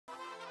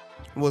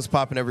What's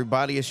poppin',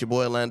 everybody? It's your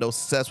boy Orlando,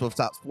 success with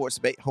Top Sports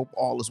Debate. Hope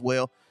all is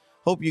well.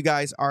 Hope you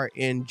guys are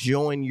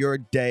enjoying your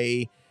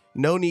day.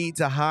 No need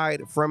to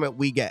hide from it.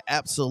 We got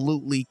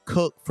absolutely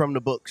cooked from the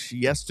books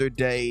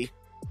yesterday.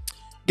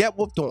 Get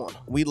whooped on.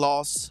 We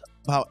lost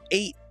about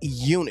 8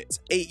 units.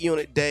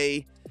 8-unit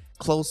day,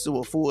 close to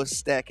a full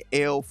stack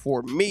L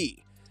for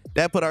me.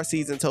 That put our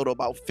season total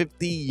about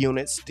 50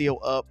 units, still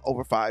up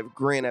over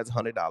 $5,000 as a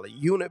 $100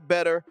 unit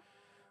better.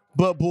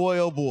 But boy,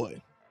 oh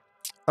boy.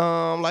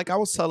 Like I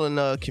was telling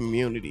the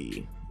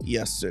community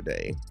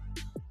yesterday,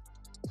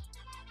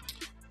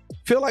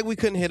 feel like we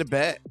couldn't hit a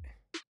bet.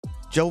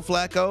 Joe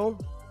Flacco,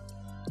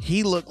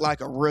 he looked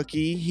like a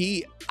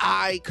rookie.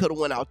 I could have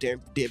went out there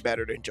and did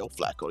better than Joe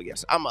Flacco.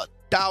 Yes, I'm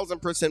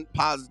 1,000%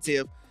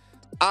 positive.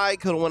 I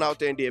could have went out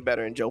there and did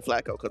better than Joe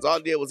Flacco because all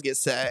he did was get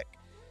sacked,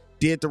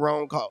 did the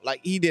wrong call. Like,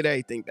 he did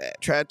everything bad.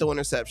 Tried to throw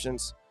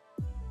interceptions.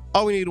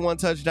 All we needed one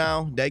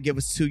touchdown. That give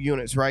us 2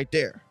 units right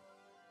there.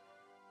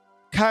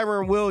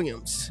 Kyron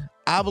Williams,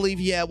 I believe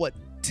he had,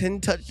 10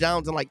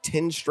 touchdowns in like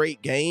 10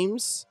 straight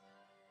games?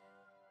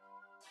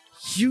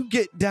 You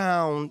get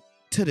down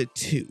to the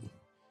 2.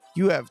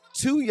 You have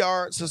 2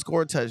 yards to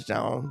score a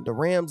touchdown. The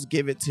Rams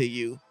give it to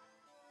you.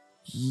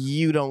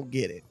 You don't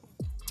get it.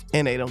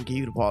 And they don't give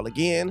you the ball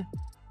again.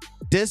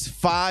 This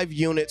 5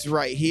 units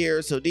right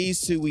here. So these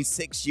 2, we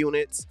 6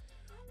 units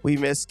we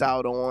missed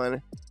out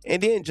on.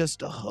 And then just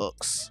the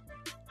hooks.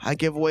 I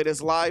give away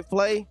this live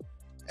play.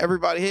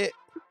 Everybody hit.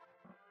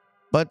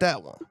 But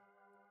that one,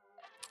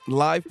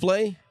 live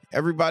play,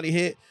 everybody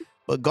hit,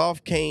 but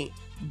Goff can't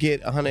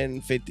get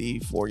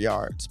 154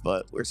 yards,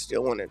 but we're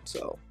still winning,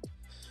 so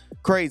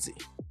crazy.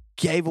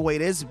 Gave away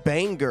this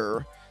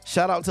banger.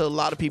 Shout out to a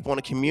lot of people in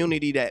the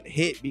community that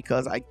hit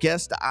because I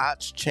guess the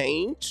odds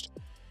changed,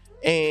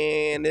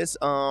 and this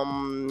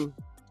went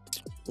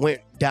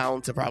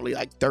down to probably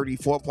like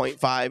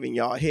 34.5, and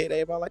y'all hit.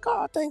 Everybody like,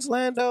 oh, thanks,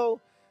 Lando.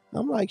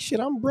 I'm like,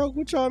 shit, I'm broke.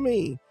 What y'all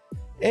mean?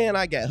 And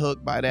I got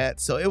hooked by that,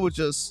 so it was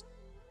just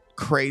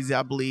crazy.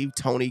 I believe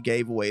Tony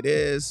gave away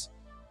this.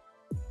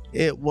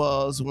 It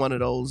was one of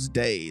those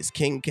days.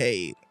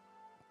 Kincaid,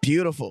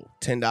 beautiful.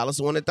 $10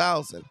 to win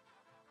 1,000.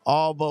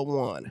 All but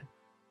one.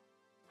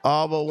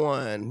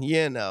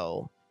 You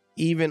know,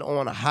 even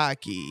on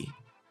hockey,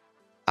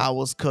 I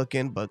was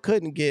cooking, but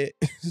couldn't get.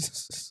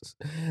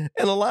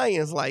 And the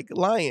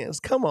Lions,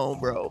 come on,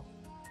 bro.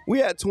 We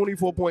had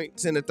 24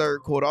 points in the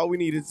third quarter. All we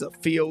need is a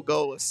field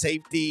goal, a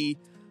safety,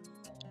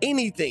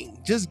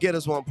 anything. Just get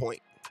us 1 point.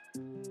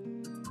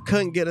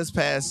 Couldn't get us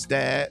past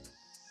that.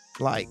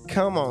 Like,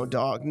 come on,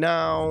 dog.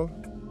 Now,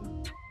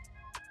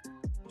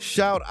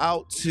 shout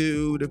out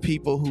to the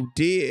people who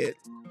did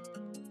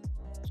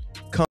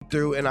come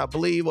through. And I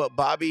believe what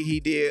Bobby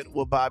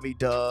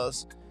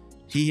does.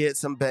 He hit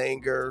some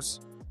bangers.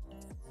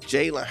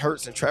 Jalen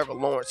Hurts and Trevor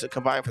Lawrence to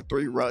combine for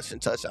 3 rushing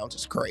touchdowns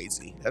is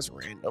crazy. That's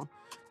random.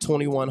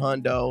 21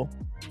 hundo.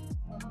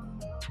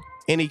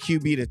 Any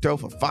QB to throw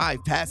for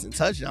 5 passing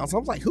touchdowns. I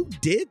was like, who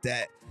did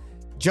that?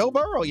 Joe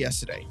Burrow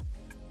yesterday.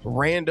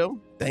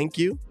 Random. Thank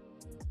you.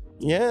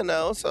 Yeah,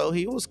 no. So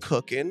he was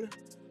cooking.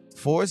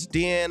 Forced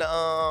in.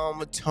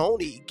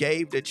 Tony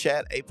gave the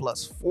chat a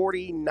plus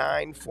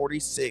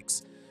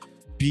 49.46.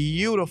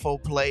 Beautiful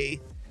play.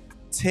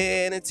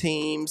 10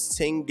 teams,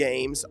 10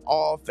 games,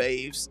 all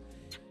faves.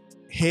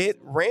 Hit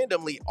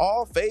randomly.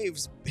 All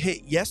faves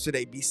hit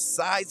yesterday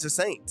besides the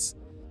Saints.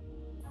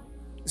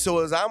 So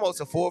it was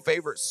almost a 4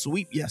 favorite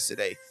sweep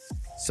yesterday.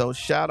 So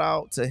shout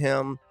out to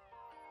him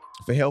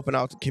for helping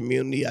out the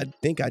community. I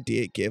think I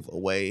did give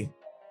away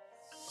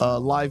a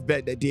live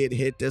bet that did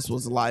hit. This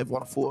was a live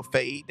one, a full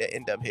fade that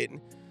ended up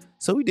hitting.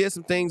 So we did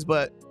some things,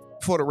 but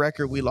for the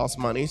record, we lost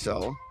money.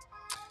 So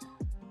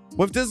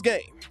with this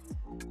game,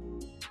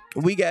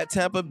 we got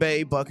Tampa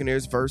Bay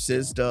Buccaneers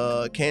versus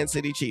the Kansas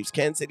City Chiefs.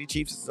 Kansas City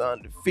Chiefs is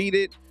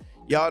undefeated.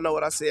 Y'all know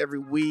what I say every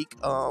week.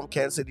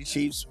 Kansas City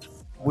Chiefs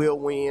will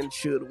win,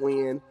 should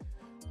win.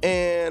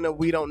 And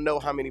we don't know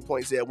how many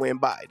points they'll win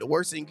by. The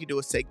worst thing you can do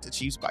is take the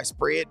Chiefs by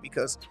spread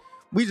because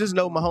we just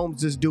know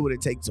Mahomes just do what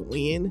it takes to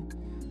win.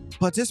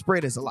 But this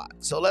spread is a lot.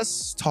 So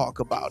let's talk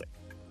about it.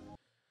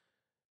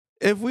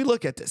 If we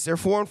look at this, they're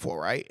 4-4,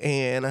 right?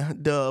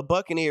 And the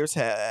Buccaneers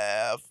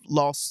have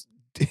lost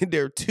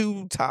their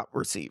 2 top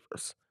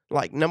receivers.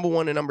 Like number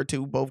 1 and number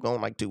 2, both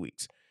gone like 2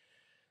 weeks.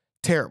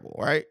 Terrible,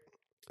 right?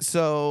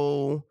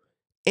 So,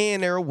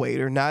 and they're away.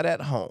 They're not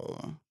at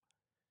home.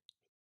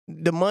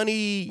 The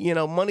money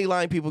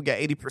line people got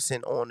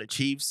 80% on the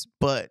Chiefs,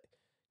 but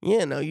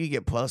you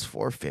get plus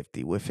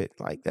 450 with it.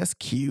 Like, that's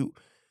cute.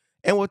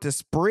 And with the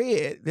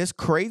spread, that's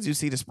crazy. You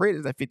see the spread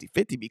is at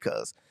 50-50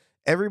 because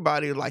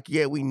everybody like,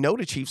 yeah, we know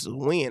the Chiefs will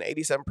win.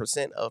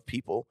 87% of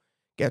people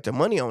got their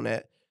money on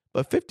that.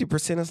 But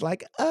 50% is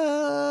like,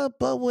 but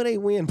will they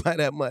win by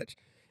that much?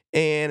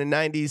 And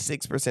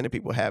 96% of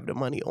people have the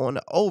money on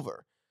the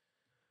over.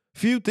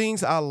 Few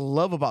things I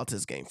love about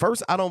this game.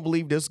 First, I don't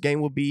believe this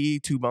game will be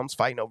 2 bums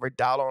fighting over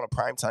 $1 on a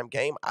primetime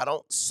game. I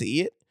don't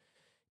see it.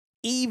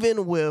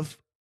 Even with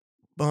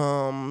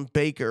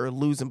Baker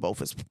losing both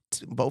his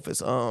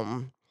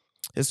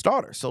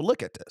starters. So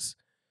look at this.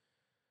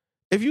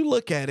 if you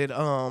look at it,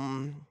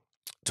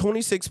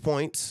 26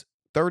 points,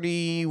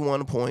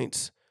 31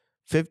 points,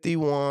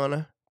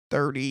 51,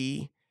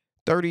 30,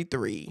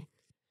 33.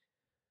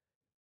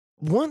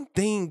 One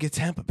thing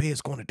Tampa Bay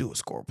is going to do is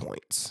score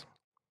points.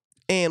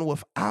 And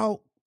without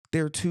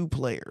their two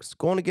players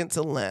going against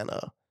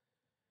Atlanta,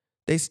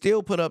 they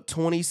still put up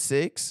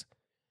 26.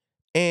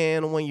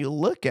 And when you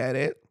look at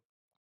it,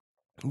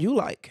 you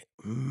like,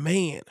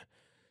 man,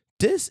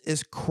 this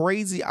is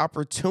crazy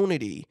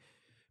opportunity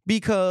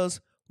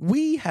because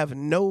we have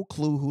no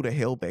clue who the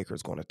hell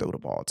Baker's going to throw the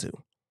ball to.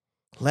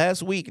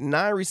 Last week,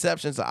 9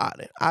 receptions to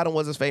Otton. Otton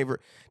was his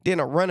favorite. Then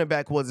a running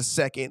back was a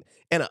second,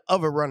 and an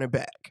other running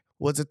back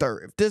was a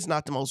third. If this is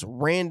not the most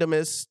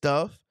randomest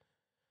stuff,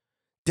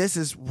 this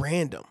is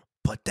random.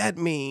 But that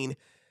means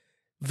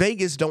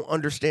Vegas don't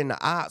understand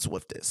the odds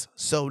with this.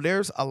 So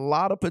there's a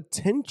lot of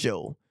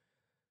potential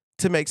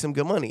to make some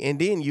good money. And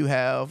then you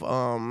have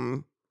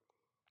the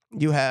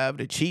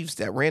Chiefs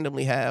that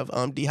randomly have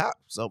D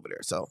Hops over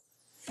there. So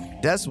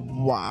that's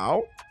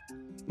wild.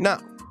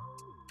 Now,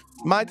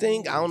 my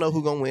thing, I don't know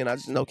who's gonna win. I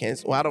just know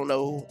Kansas. Well, I don't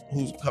know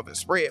who's covering the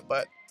spread,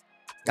 but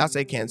I'll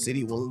say Kansas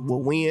City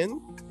will win.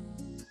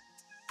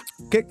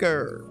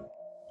 Kicker.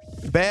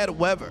 Bad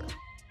weather.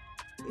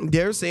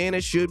 They're saying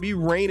it should be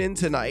raining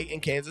tonight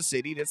in Kansas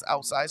City. This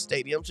outside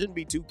stadium shouldn't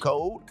be too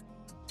cold.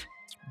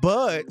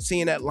 But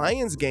seeing that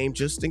Lions game,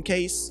 just in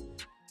case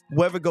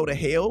weather go to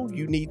hell,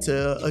 you need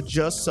to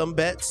adjust some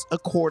bets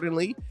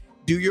accordingly.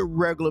 Do your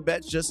regular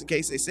bets just in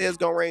case they say it's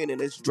gonna rain and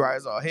it's dry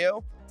as all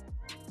hell.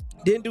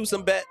 Then do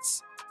some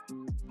bets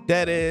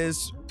that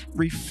is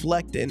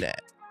reflecting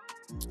that.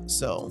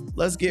 So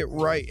let's get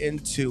right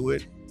into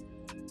it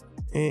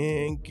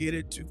and get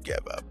it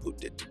together.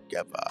 Put it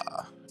together.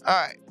 All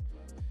right.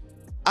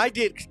 I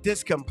did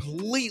this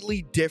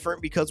completely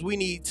different because we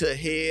need to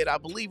hit, I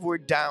believe we're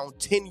down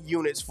 10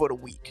 units for the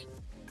week.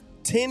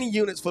 10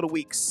 units for the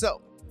week.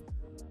 So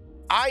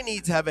I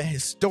need to have a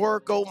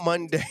historical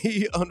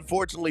Monday.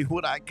 Unfortunately,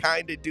 what I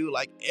kind of do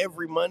like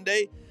every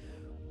Monday.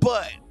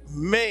 But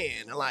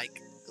man,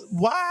 like,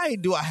 why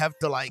do I have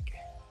to like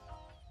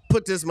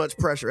put this much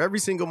pressure? Every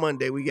single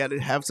Monday, we got to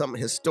have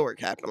something historic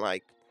happen.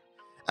 Like,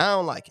 I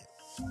don't like it.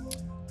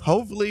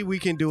 Hopefully we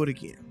can do it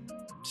again.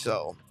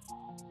 So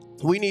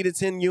we need a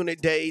 10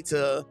 unit day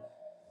to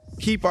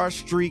keep our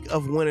streak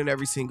of winning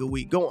every single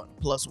week going.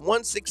 Plus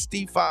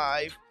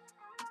 165,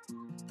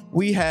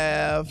 we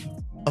have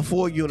a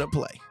 4 unit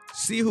play.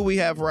 See who we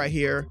have right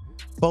here.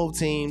 Both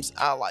teams,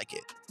 I like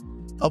it.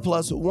 A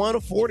plus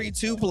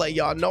 142 play.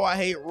 Y'all know I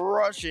hate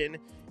rushing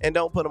and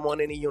don't put them on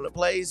any unit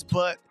plays,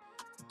 but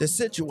the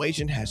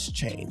situation has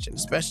changed, and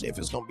especially if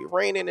it's going to be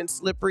raining and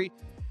slippery,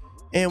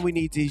 and we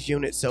need these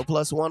units. So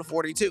plus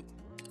 142.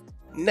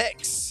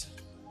 Next,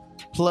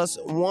 plus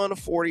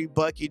 140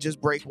 Bucky.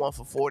 Just break 1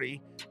 for 40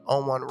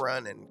 on one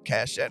run and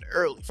cash that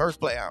early.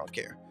 First play, I don't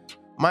care.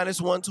 Minus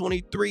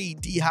 123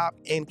 D Hop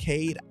and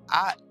Cade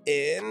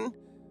Otton.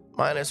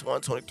 Minus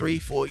 123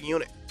 for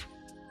unit.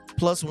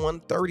 Plus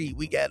 130,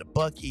 we got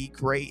Bucky,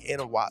 Gray,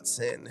 and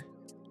Watson.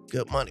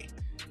 Good money.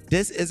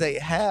 This is a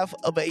half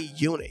of a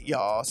unit,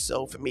 y'all.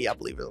 So for me, I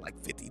believe it's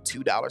like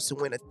 $52 to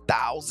win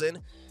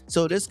 1,000.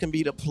 So this can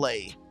be the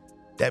play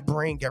that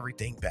bring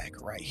everything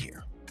back right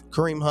here.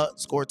 Kareem Hunt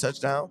scored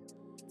touchdown.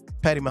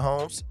 Patty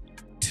Mahomes,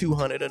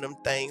 200 of them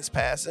things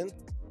passing.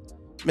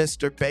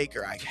 Mr.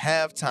 Baker, I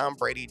have Tom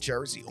Brady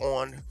jersey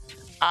on.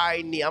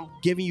 I'm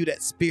giving you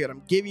that spirit.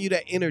 I'm giving you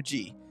that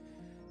energy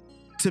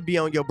to be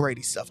on your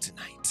Brady stuff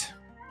tonight.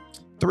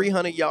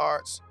 300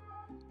 yards,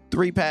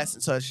 3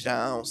 passing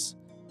touchdowns.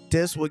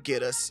 This would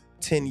get us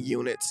 10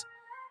 units.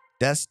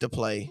 That's the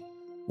play.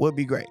 Would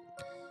be great.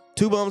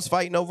 2 bums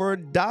fighting over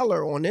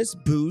 $1 on this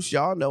boost.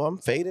 Y'all know I'm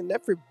fading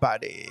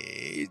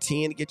everybody.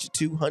 10 to get you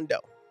 200.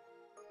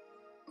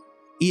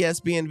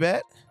 ESPN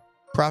bet,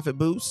 profit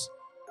boost.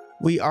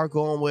 We are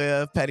going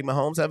with Patty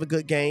Mahomes. Have a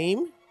good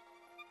game.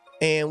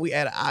 And we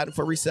add an item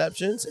for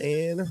receptions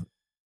and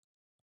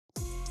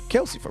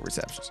Kelsey for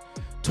receptions.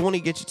 20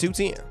 get you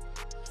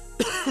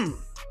 210.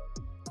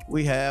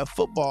 We have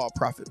football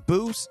profit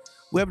boost.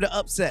 We have the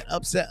upset.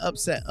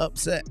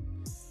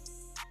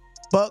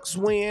 Bucks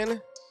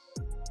win.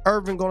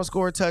 Irvin going to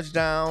score a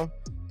touchdown.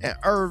 And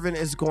Irvin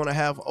is going to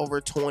have over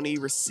 20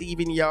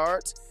 receiving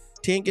yards.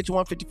 10 get you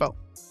 154.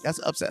 That's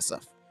upset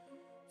stuff.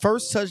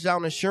 First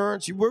touchdown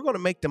insurance. We're going to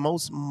make the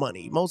most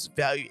money, most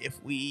value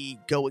if we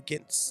go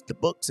against the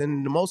books.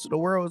 And most of the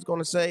world is going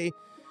to say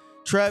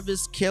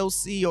Travis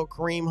Kelce or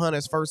Kareem Hunt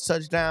as first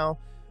touchdown.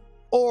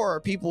 Or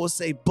people will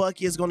say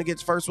Bucky is going to get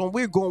the first one.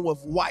 We're going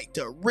with White,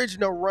 the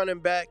original running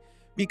back,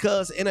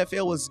 because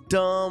NFL was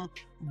dumb.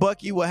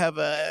 Bucky will have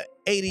a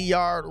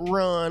 80-yard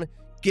run,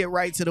 get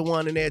right to the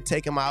one, and then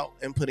take him out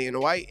and put in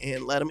White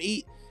and let him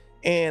eat.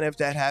 And if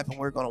that happens,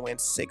 we're going to win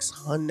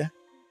 $600.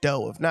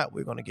 If not,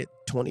 we're going to get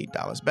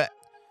 $20 back.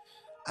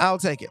 I'll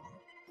take it.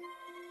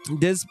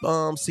 This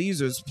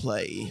Caesars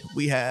play,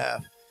 we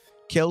have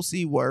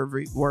Kelsey,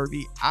 Worthy,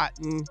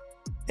 Otton,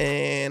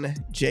 and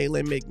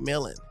Jalen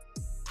McMillan.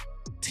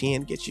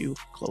 10 get you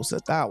close to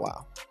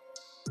 $1,000.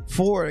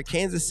 for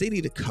Kansas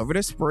City to cover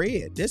the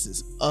spread. This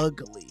is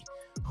ugly.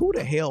 Who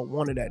the hell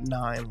wanted at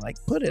 9? Like,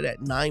 put it at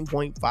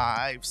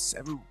 9.5,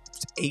 7,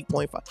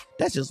 8.5.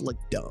 That just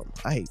looked dumb.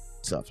 I hate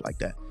stuff like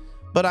that.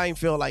 But I didn't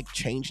feel like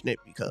changing it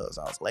because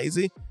I was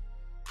lazy.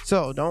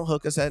 So don't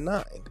hook us at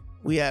 9.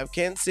 We have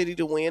Kansas City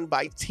to win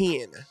by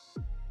 10.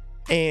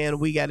 And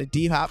we got a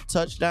D-Hop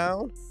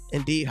touchdown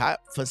and D-Hop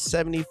for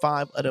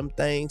 75 of them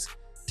things.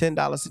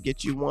 $10 to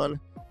get you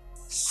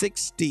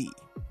 160.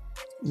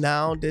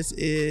 Now this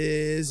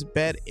is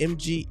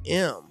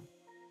BetMGM.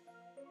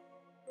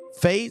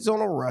 Fades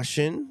on a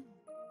rushing.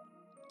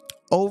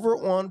 Over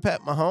on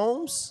Pat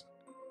Mahomes.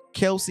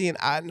 Kelsey and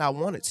I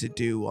wanted to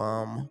do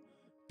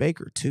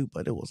Baker too,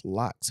 but it was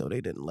locked, so they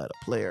didn't let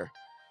a player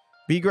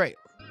be great.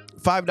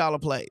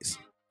 $5 plays.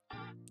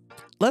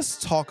 Let's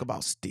talk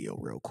about steal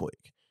real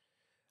quick.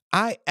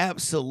 I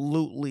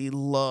absolutely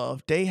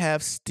love, they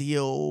have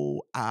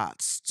steal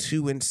odds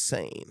too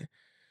insane.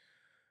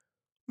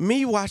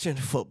 Me watching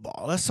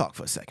football, let's talk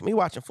for a second. Me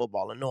watching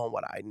football and knowing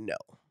what I know.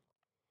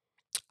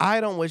 I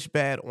don't wish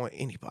bad on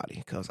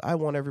anybody because I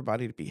want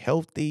everybody to be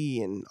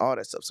healthy and all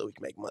that stuff so we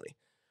can make money.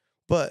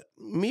 But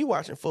me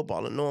watching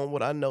football and knowing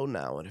what I know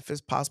now, and if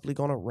it's possibly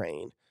going to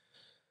rain,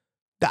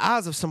 the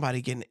odds of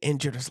somebody getting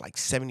injured is like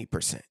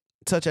 70%,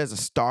 such as a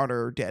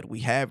starter that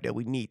we have that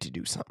we need to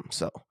do something.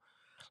 So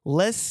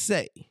let's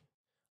say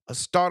a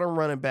starter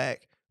running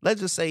back, let's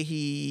just say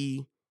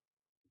he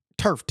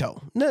turf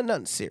toe.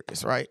 Nothing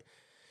serious, right?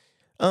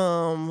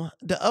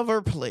 The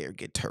other player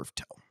get turf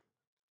toe.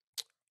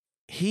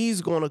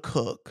 He's going to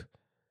cook.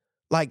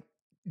 Like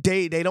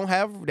they don't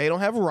have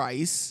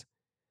Rice.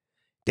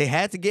 They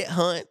had to get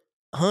Hunt.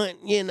 Hunt,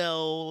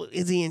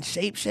 is he in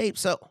shape?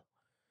 So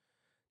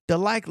the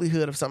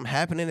likelihood of something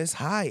happening is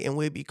high, and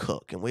we'll be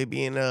cooked, and we'll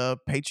be in a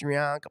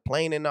Patreon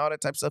complaining and all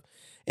that type of stuff.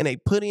 And they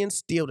put in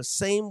steal the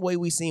same way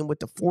we seen with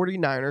the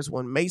 49ers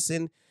when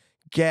Mason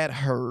got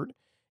hurt,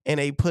 and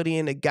they put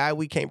in a guy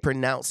we can't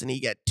pronounce, and he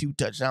got 2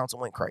 touchdowns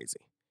and went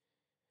crazy.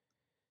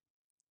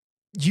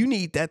 You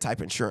need that type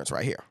of insurance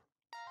right here.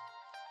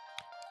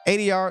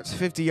 80 yards,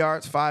 50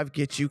 yards, 5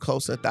 gets you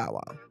close to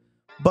 $1,000.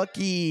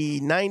 Bucky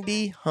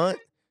 90, Hunt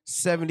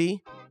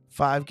 70,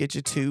 5 get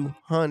you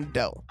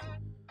 $200.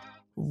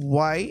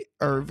 White,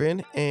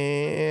 Irvin,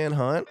 and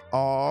Hunt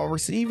all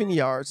receiving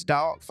yards.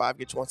 Dog 5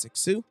 get you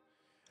 162.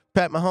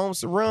 Pat Mahomes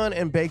to run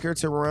and Baker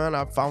to run.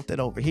 I found that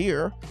over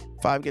here.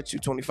 5 get you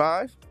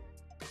 25.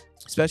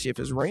 Especially if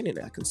it's raining,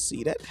 I can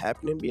see that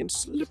happening, being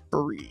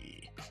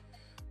slippery.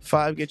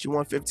 5 get you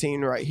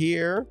 115 right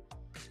here.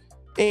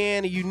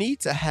 And you need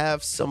to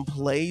have some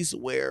plays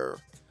where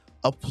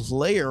a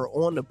player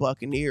on the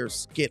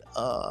Buccaneers get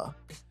a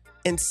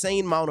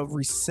insane amount of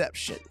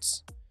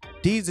receptions.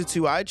 These are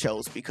 2 I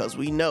chose because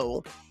we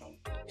know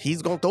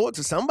he's going to throw it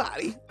to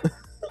somebody.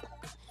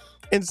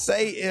 And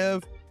say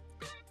if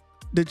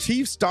the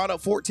Chiefs start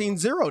up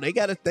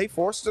 14-0, they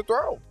forced to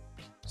throw.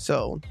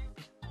 So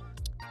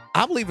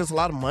I believe there's a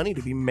lot of money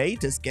to be made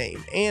this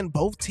game. And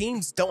both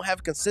teams don't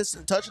have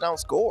consistent touchdown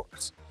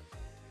scores.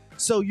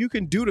 So you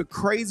can do the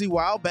crazy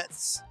wild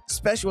bets,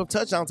 especially with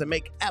touchdowns that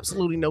make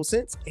absolutely no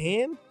sense,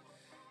 and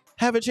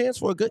have a chance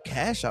for a good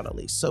cash out at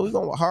least. So we're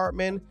going with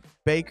Hardman,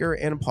 Baker,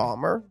 and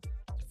Palmer.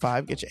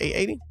 5 get you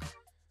 880.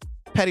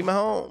 Patty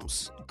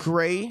Mahomes,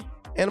 Gray,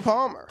 and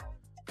Palmer.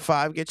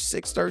 5 get you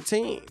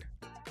 613.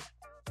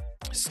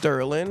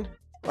 Sterling,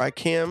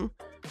 Rakim,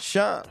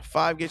 Sean.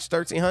 5 get you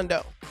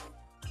 1300.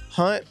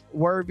 Hunt,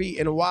 Worthy,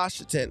 and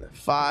Washington.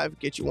 5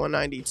 get you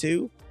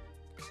 192.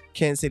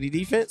 Kansas City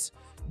defense.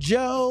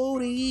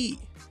 Jody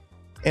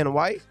and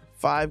White.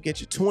 5 get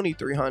you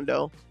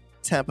 2300.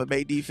 Tampa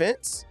Bay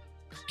defense.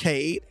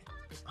 Cade,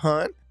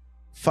 Hunt.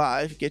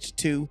 5 get you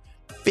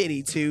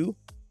 252.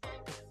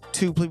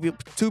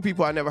 Two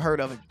people I never heard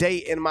of a day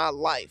in my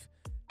life.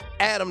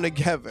 Add them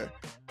together.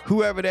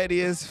 Whoever that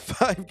is,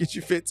 5 get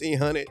you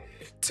 1500.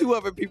 2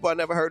 other people I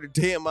never heard a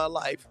day in my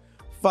life.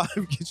 5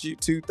 get you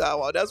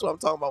 2000. That's what I'm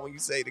talking about when you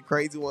say the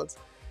crazy ones.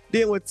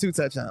 Then with 2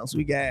 touchdowns,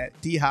 we got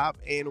D-Hop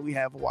and we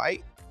have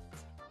White.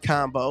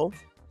 Combo.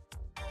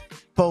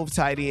 Both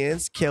tight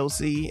ends,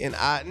 Kelsey and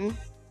Otten.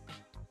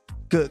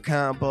 Good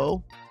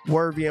combo.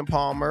 Worthy and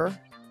Palmer.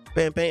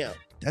 Bam, bam.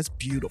 That's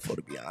beautiful,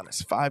 to be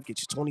honest. 5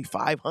 get you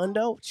 2500.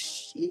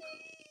 Jeez.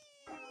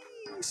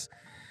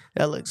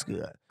 That looks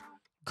good.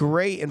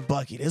 Gray and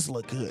Bucky. This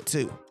look good,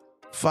 too.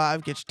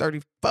 5 get you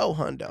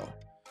 3400.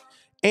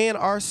 And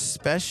our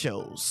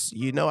specials.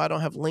 You know I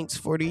don't have links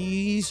for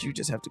these. You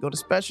just have to go to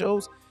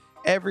specials.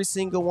 Every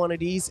single one of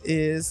these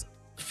is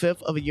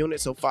 1/5 of a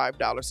unit, so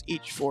 $5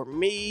 each for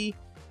me.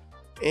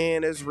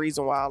 And there's a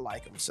reason why I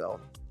like them. So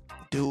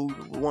do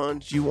the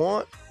ones you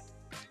want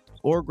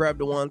or grab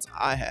the ones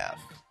I have.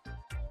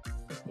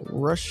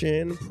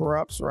 Russian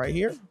props right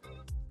here.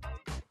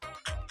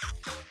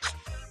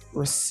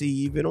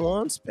 Receiving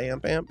ones. Bam,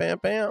 bam, bam,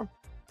 bam.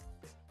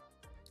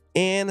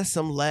 And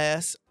some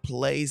last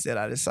plays that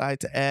I decided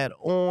to add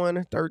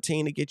on.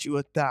 13 to get you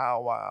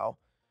 $1,000. Wow.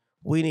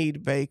 We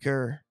need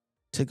Baker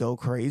to go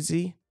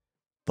crazy.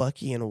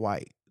 Bucky and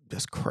White.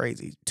 That's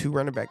crazy. 2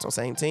 running backs on the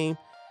same team.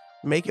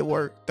 Make it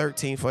work.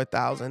 13 for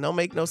 1,000. Don't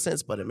make no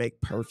sense, but it make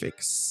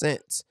perfect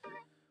sense.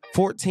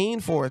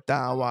 14 for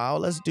 1,000. Wow,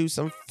 let's do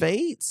some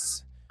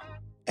fades.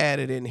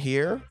 Added in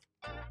here.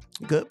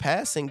 Good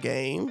passing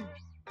game.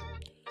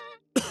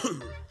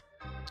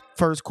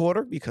 First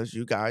quarter, because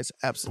you guys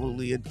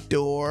absolutely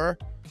adore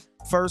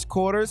first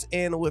quarters.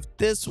 And with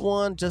this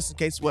one, just in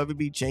case the weather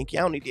be janky,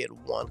 I only did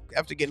one.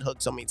 After getting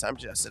hooked so many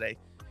times yesterday,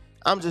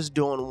 I'm just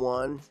doing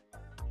one.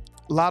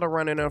 A lot of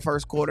running in the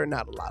first quarter,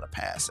 not a lot of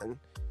passing.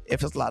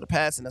 If it's a lot of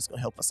passing, that's going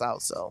to help us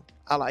out. So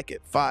I like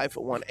it. 5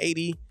 for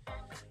 180.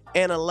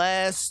 And the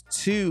last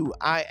two,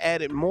 I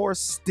added more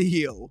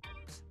steal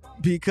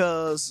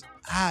because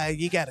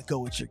you got to go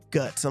with your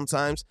gut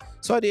sometimes.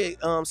 So I did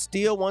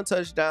steal 1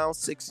 touchdown,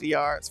 60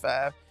 yards,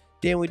 5.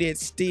 Then we did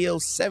steal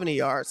 70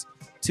 yards,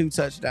 2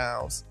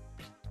 touchdowns.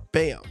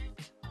 Bam.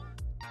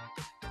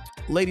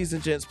 Ladies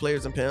and gents,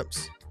 players and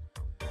pimps.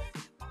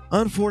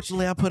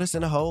 Unfortunately, I put us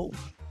in a hole.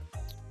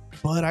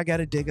 But I got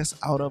to dig us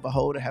out of a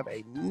hole to have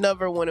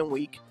another winning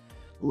week.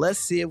 Let's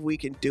see if we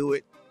can do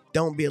it.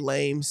 Don't be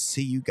lame.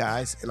 See you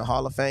guys in the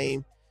Hall of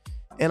Fame.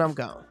 And I'm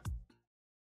gone.